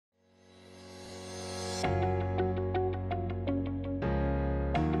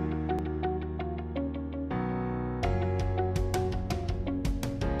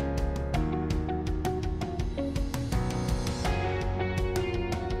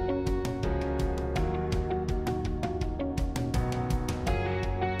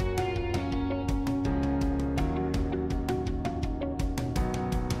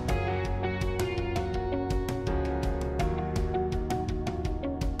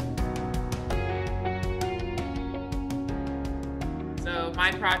My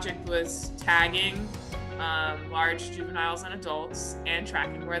project was tagging large juveniles and adults and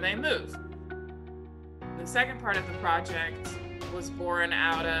tracking where they move. The second part of the project was born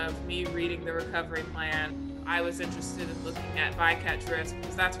out of me reading the recovery plan. I was interested in looking at bycatch risk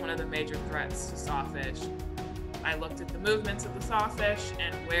because that's one of the major threats to sawfish. I looked at the movements of the sawfish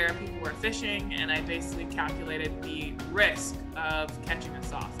and where people were fishing, and I basically calculated the risk of catching a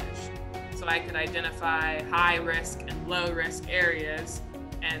sawfish. So I could identify high risk and low risk areas,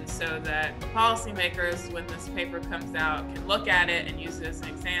 and so that policymakers, when this paper comes out, can look at it and use it as an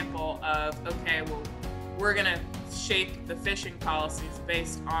example of, okay, well, we're gonna shape the fishing policies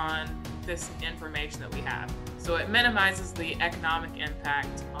based on this information that we have. So it minimizes the economic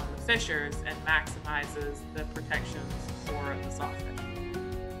impact on the fishers and maximizes the protections for the sawfish.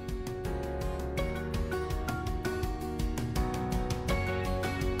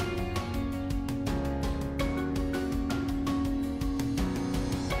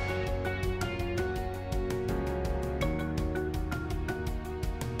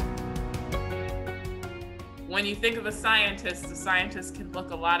 When you think of a scientist, the scientist can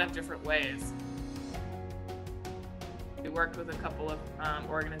look a lot of different ways. We worked with a couple of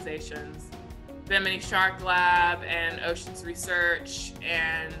organizations, Bimini Shark Lab and Oceans Research,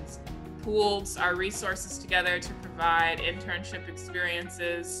 and pooled our resources together to provide internship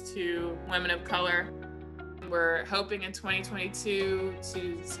experiences to women of color. We're hoping in 2022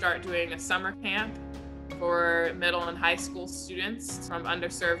 to start doing a summer camp for middle and high school students from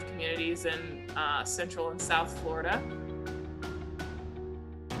underserved communities in Central and South Florida.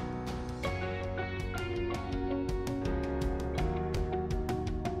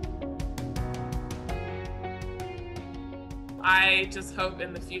 I just hope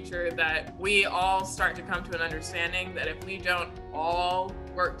in the future that we all start to come to an understanding that if we don't all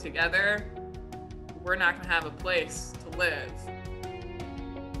work together, we're not going to have a place to live.